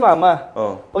sumama. May sumama.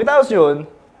 Pagkatapos yun,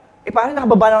 parang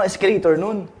nakababa ng escalator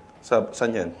noon. Saan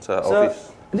yan? Sa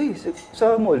office? Hindi,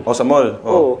 sa mall. Sa mall?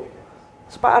 Oo.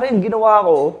 So parang ginawa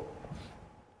ko,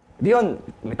 di yun,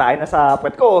 may tayo na sa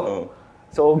puwet ko.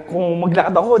 So kung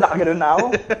maglakad ako, nakaganoon na ako.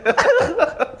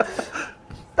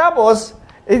 Tapos,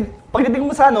 pagdating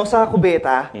mo sa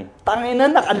kubeta, tangin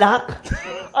na nakalak.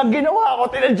 Ang ginawa ko,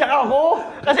 tinadyak ako.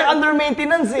 Kasi under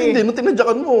maintenance eh. Hindi, nung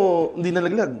tinadyakan mo, hindi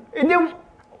nalaglag. Hindi,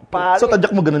 so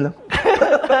tadyak mo ganun lang?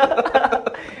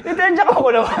 Tinadyak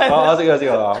ako naman.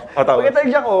 Sige.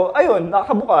 Pagkatadyak ko, ayun,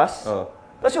 nakabukas.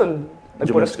 Tapos yun,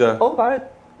 nagpunas ka? Bakit?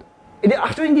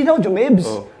 Actually, hindi na ako jumibs.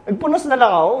 Nagpunas na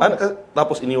lang ako.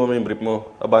 Tapos iniwan mo yung brief mo?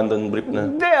 Abandon brief na?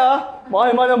 Hindi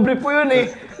mahal ang brief ko yun eh.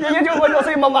 Yan yung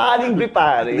kasi mamahaling brief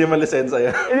pare. Hindi man lisensya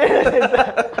yan.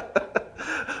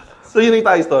 So yun yung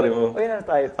tae story mo? Yun ang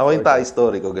tae story. Ako yung tae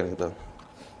story ko, ganito.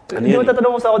 Hindi mo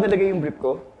tatanong mo sa ako nilagay yung brief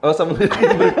ko? Saan mo nilagay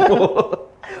yung brief mo?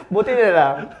 Buti na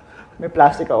lang. May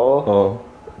plastic ako.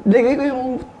 Nilagay ko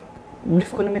yung brief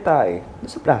ko na may tae.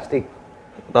 Doon sa plastic.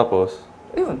 Tapos?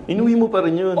 Ayun. Inuwi mo pa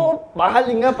rin yun.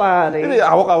 Mahalin nga pare. Hindi,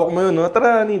 awak-awak mo yun, no?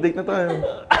 Tara, date na tayo.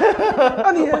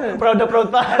 Ano yan? Proud na proud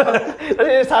pa.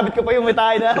 Kasi sabit ko pa yung may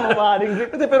tae na mamahaling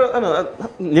brief. Hindi, pero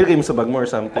nilagay mo sa bag mo or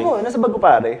something? Nasa bag ko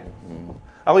pare.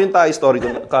 Ako yung tae story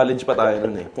ko, college pa tayo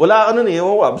nun eh. Wala ka nun eh,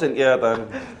 absent kaya tayo.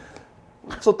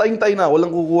 So, tayong-tay na,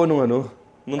 walang kukuha nung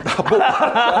tabo.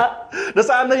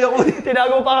 Nasanay ako eh.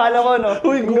 Tinago mo pangalan ko, no?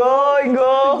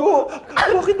 Ingo!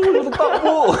 Bakit wala ng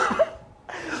tabo?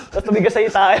 Tapos tumigas sa'yo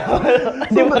tayo.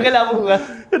 Hindi mo kailangan ko.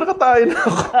 Nakatayo na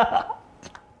ako.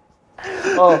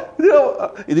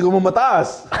 Hindi ko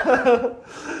mamataas.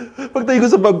 Pagtayo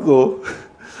ko sa bag ko,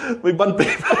 may bond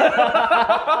paper.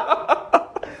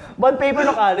 Bond paper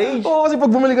no college? Kasi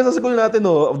pag bumalik ka sa school natin,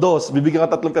 bibigyan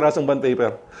ka 3 pirasong bond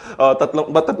paper.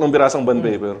 Tatlong pirasong bond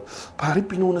paper. Pare,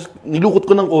 nilukot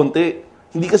ko ng konti.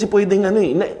 Hindi kasi pwedeng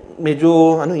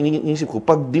medyo iniisip ko,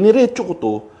 pag diniretso ko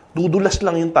to, dudulas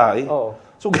lang yung tae.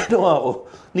 So ginawa ko,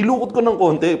 nilukot ko ng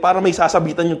konti para may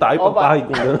sasabitan yung tae pag pahid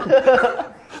kong gano'n.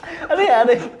 Ano yan?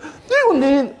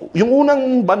 Yung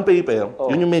unang bond paper,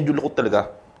 yun yung medyo lukot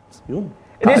talaga. Yun.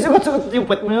 Hindi, sugot-sugot yung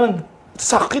puwet mo yun.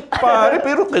 Sakit pare,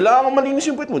 pero kailangan malinis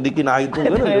yung puwet mo. Di kinahid mo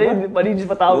gano'n, di ba? Malinis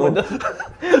pa tao mo doon.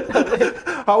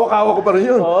 Hawak-hawak ko pa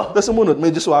rin yun. Tapos sumunod,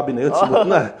 medyo swabe na yun. Sumunod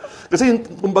na. Kasi yung,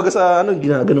 kumbaga sa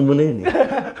ginaganon mo na yun eh.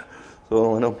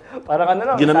 So, parang ano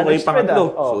lang, ginanon mo yung pangatlo.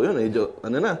 Oh. So, yun, medyo,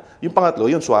 na. Yung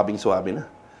pangatlo, yun, swabing-swabe na.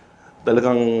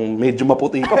 Talagang medyo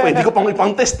maputi pa. Pwede ko pang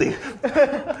ipang-test eh.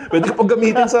 Pwede ko pang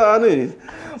gamitin sa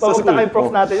sa Papunta kay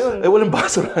prof natin yun. Walang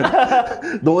baso lang.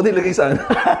 Doon ko nilagay sa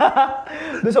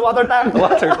Doon sa water tank.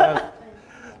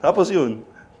 Tapos yun.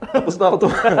 Tapos na ako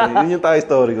yun yung tayo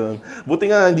story ko.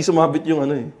 Buti nga hindi sumabit yung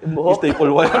yung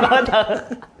staple wire.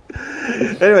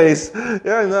 Anyways,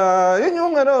 yan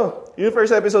yung yung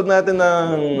first episode natin ng...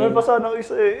 Meron pa sana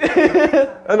isa eh.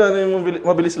 yung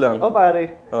mabilis lang.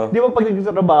 Pare. Di ba pag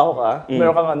nagtatrabaho ka,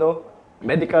 meron kang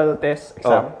medical test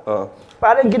exam?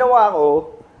 Parang ginawa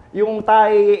ko, yung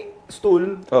Thai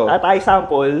stool, Thai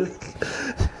sample.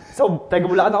 So,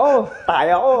 taga-Bulacan ako,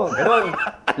 Thai ako, gano'n.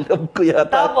 Alam ko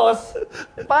yata. Tapos,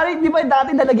 parang di ba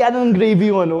dati nalagyan ng gravy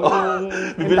mo,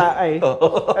 yung Thai.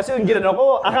 Kasi yung ginano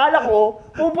ko, akala ko,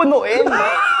 pupunuin.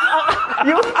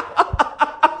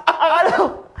 Akala ko,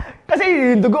 kasi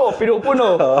yung dugo,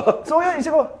 pinupuno. So yun,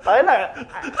 isip ko,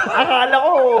 akala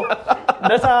ko,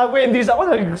 nasa Wendy's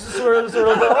ako, nag-swirl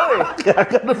ako eh.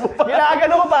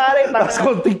 Ginagano ko pare. Tapos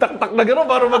konting taktak na gano'n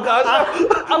para magkasa.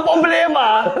 Ang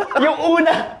problema, yung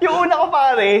una ko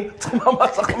pare,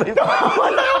 Mamasak na yun.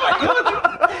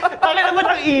 Takay naman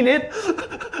ang init.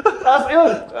 Tapos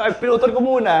yun, pinutol ko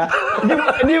muna.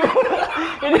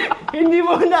 Hindi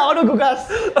mo na ako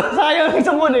nagugas. Sayang yung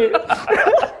sabon eh.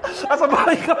 Nasa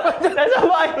bahay ka pa dyan. Nasa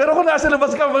bahay. Pero kung nasa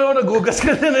labas ka, nagugas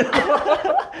ka din eh.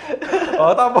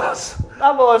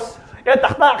 Tapos, yun,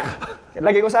 taktak.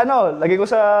 Lagay ko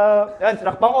sa, yan,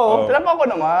 tinakpan ko. Tinakpan ko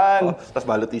naman. Tapos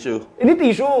balot tissue. Hindi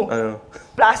tissue. Ano?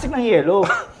 Plastic ng yelo.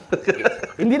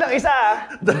 Hindi lang isa,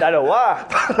 dalawa.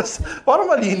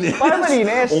 Parang malinis.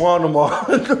 Oo nga naman.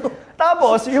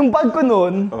 Tapos, yung bag ko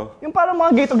nun, yung parang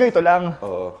mga gito-gito lang.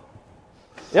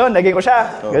 Yun, lagay ko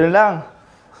siya. Ganun lang.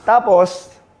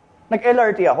 Tapos,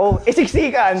 nag-LRT ako.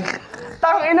 Siksikan.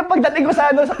 Tangina pagdating ko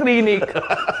sa clinic.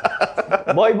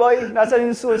 Boy, nasa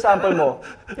yung stool sample mo?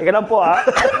 Ika lang po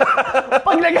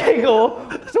Paglagay ko,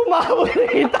 sumabog na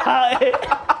yung tae.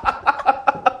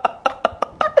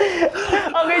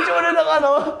 Ang itsura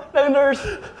ng nurse,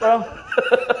 parang,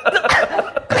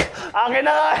 akin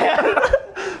na nga yan.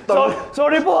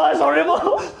 Sorry po.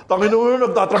 Tangina mo yun,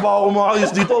 nagtatrabaho ko mga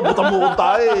ayos dito, butang mo kong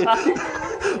tae.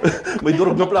 May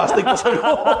durog na plastic pa sa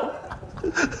loob.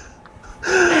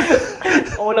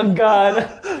 Walang gana.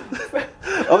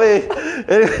 Okay,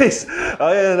 anyways,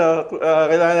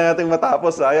 kailangan na natin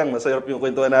matapos. Sayang, masarap yung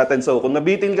kwentuhan natin. So, kung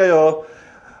nabitin kayo,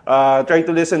 try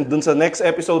to listen dun sa next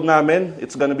episode namin.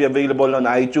 It's gonna be available on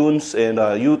iTunes and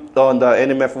on the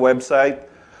NMF website.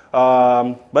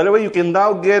 By the way, you can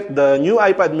now get the new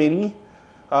iPad mini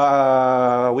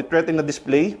with Retina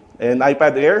display and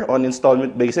iPad Air on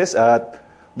installment basis at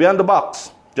Beyond the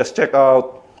Box. Just check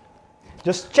out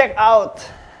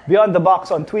Beyond the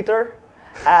Box on Twitter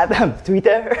at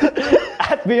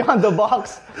Beyond the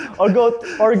Box or go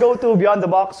to Beyond the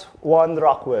Box 1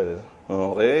 Rockwell.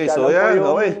 Okay, so yan.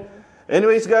 Okay.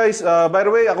 Anyways, guys, by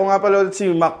the way, ako nga pala ulit si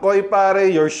McCoy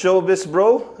Pare, your showbiz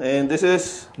bro. And this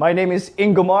is... My name is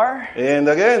Ingomar.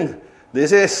 And again,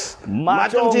 this is...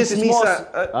 Machong Chismisa.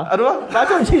 Ano ba?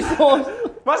 Machong Chismos.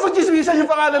 Machong Chismisa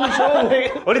yung pangalan ng show.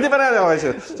 Ulitin pa natin.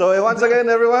 Okay, so once again,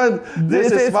 everyone,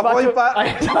 this is McCoy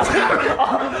Pare.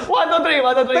 1,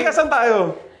 2, 3. Teka, saan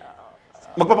tayo?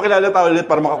 Magpapakilala tayo ulit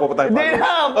para makakuha tayo. Hindi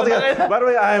na! Okay, by the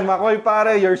way, I'm McCoy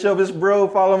Pare, your showbiz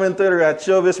bro. Follow me on Twitter at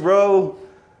showbiz bro.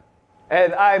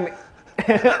 And I'm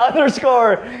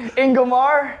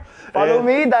 _Ingomar. Follow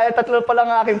me dahil 3 pa lang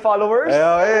ang aking followers.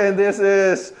 Okay, and this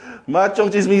is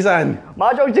Machong Chismisan.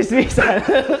 Machong Chismisan.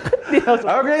 Have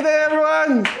a great day,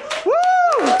 everyone! Woo!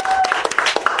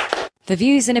 The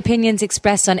views and opinions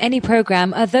expressed on any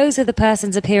program are those of the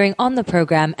persons appearing on the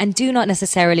program and do not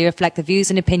necessarily reflect the views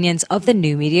and opinions of the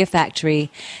New Media Factory.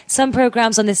 Some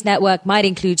programs on this network might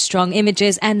include strong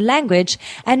images and language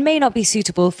and may not be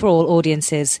suitable for all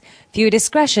audiences. Viewer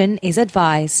discretion is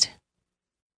advised.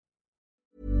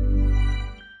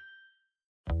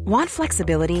 Want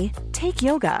flexibility? Take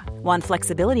yoga. Want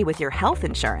flexibility with your health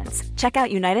insurance? Check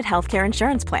out United Healthcare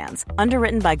Insurance Plans.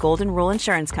 Underwritten by Golden Rule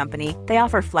Insurance Company, they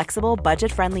offer flexible,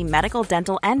 budget-friendly medical,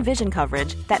 dental, and vision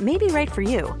coverage that may be right for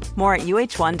you. More at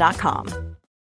uh1.com.